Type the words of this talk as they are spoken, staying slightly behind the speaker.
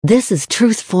This is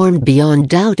truth formed beyond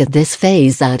doubt at this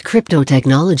phase that crypto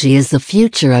technology is the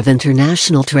future of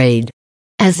international trade.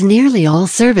 As nearly all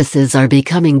services are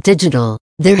becoming digital,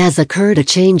 there has occurred a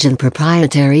change in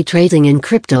proprietary trading in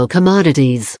crypto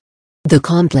commodities. The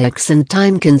complex and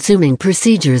time-consuming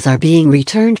procedures are being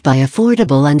returned by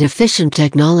affordable and efficient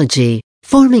technology,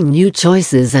 forming new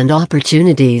choices and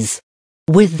opportunities.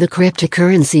 With the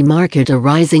cryptocurrency market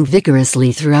arising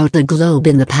vigorously throughout the globe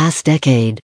in the past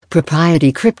decade,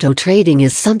 proprietary crypto trading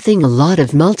is something a lot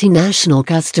of multinational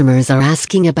customers are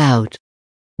asking about.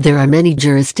 There are many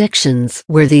jurisdictions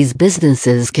where these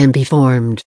businesses can be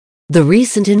formed. The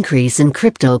recent increase in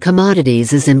crypto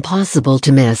commodities is impossible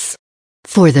to miss.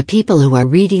 For the people who are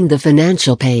reading the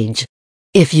financial page,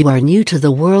 if you are new to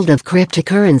the world of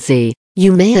cryptocurrency,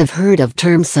 you may have heard of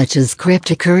terms such as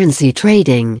cryptocurrency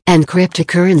trading and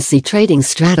cryptocurrency trading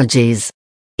strategies.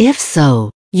 If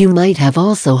so, you might have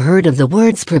also heard of the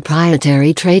words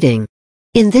proprietary trading.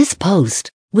 In this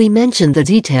post, we mention the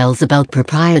details about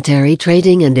proprietary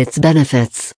trading and its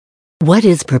benefits. What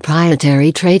is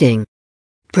proprietary trading?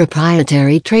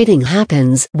 Proprietary trading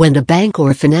happens when a bank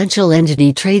or financial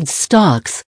entity trades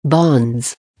stocks,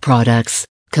 bonds, products,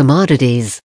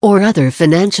 commodities, or other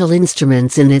financial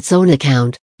instruments in its own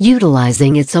account,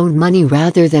 utilizing its own money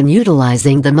rather than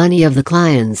utilizing the money of the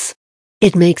clients.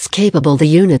 It makes capable the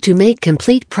unit to make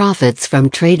complete profits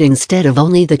from trade instead of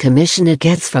only the commission it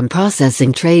gets from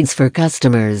processing trades for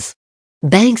customers.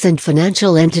 Banks and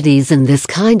financial entities in this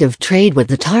kind of trade with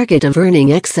the target of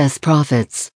earning excess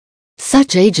profits.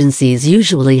 Such agencies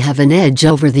usually have an edge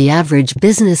over the average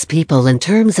business people in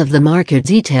terms of the market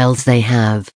details they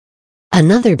have.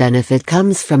 Another benefit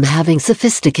comes from having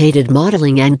sophisticated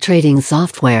modeling and trading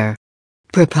software.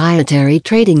 Proprietary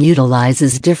trading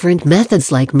utilizes different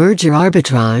methods like merger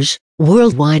arbitrage,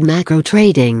 worldwide macro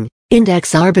trading,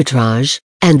 index arbitrage,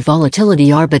 and volatility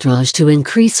arbitrage to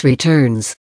increase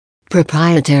returns.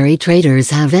 Proprietary traders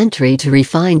have entry to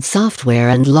refined software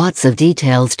and lots of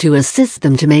details to assist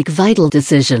them to make vital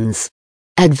decisions.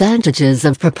 Advantages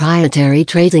of proprietary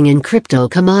trading in crypto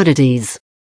commodities.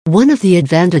 One of the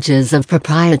advantages of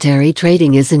proprietary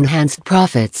trading is enhanced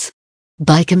profits.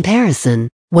 By comparison,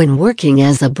 when working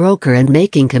as a broker and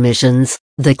making commissions,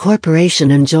 the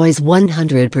corporation enjoys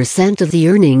 100% of the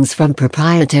earnings from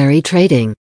proprietary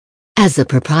trading. As a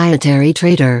proprietary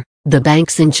trader, the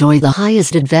banks enjoy the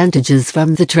highest advantages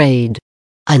from the trade.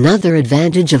 Another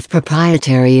advantage of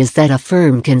proprietary is that a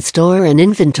firm can store an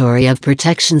inventory of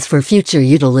protections for future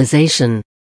utilization.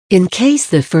 In case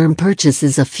the firm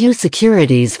purchases a few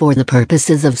securities for the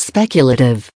purposes of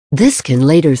speculative, this can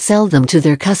later sell them to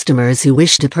their customers who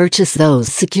wish to purchase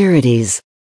those securities.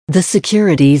 The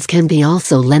securities can be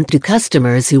also lent to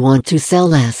customers who want to sell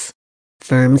less.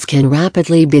 Firms can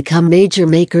rapidly become major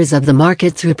makers of the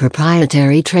market through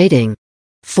proprietary trading.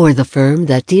 For the firm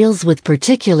that deals with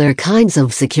particular kinds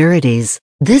of securities,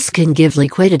 this can give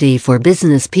liquidity for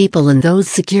business people in those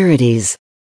securities.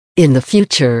 In the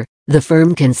future, the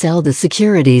firm can sell the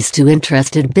securities to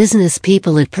interested business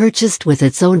people it purchased with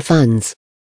its own funds.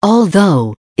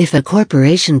 Although, if a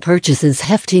corporation purchases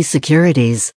hefty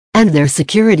securities, and their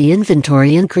security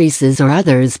inventory increases or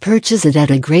others purchase it at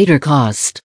a greater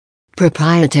cost,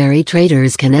 proprietary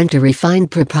traders can enter refined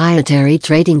proprietary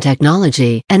trading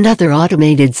technology and other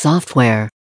automated software.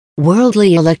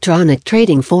 Worldly electronic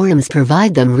trading forums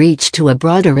provide them reach to a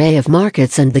broad array of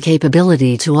markets and the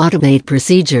capability to automate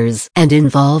procedures and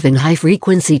involve in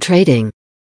high-frequency trading.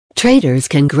 Traders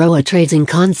can grow a trading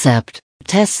concept,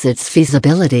 test its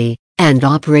feasibility, and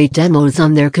operate demos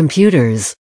on their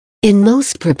computers. In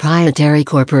most proprietary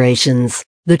corporations,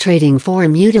 the trading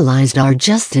forum utilized are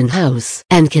just in-house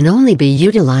and can only be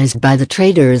utilized by the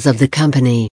traders of the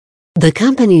company. The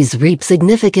companies reap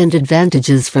significant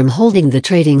advantages from holding the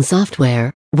trading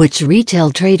software, which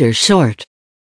retail traders short.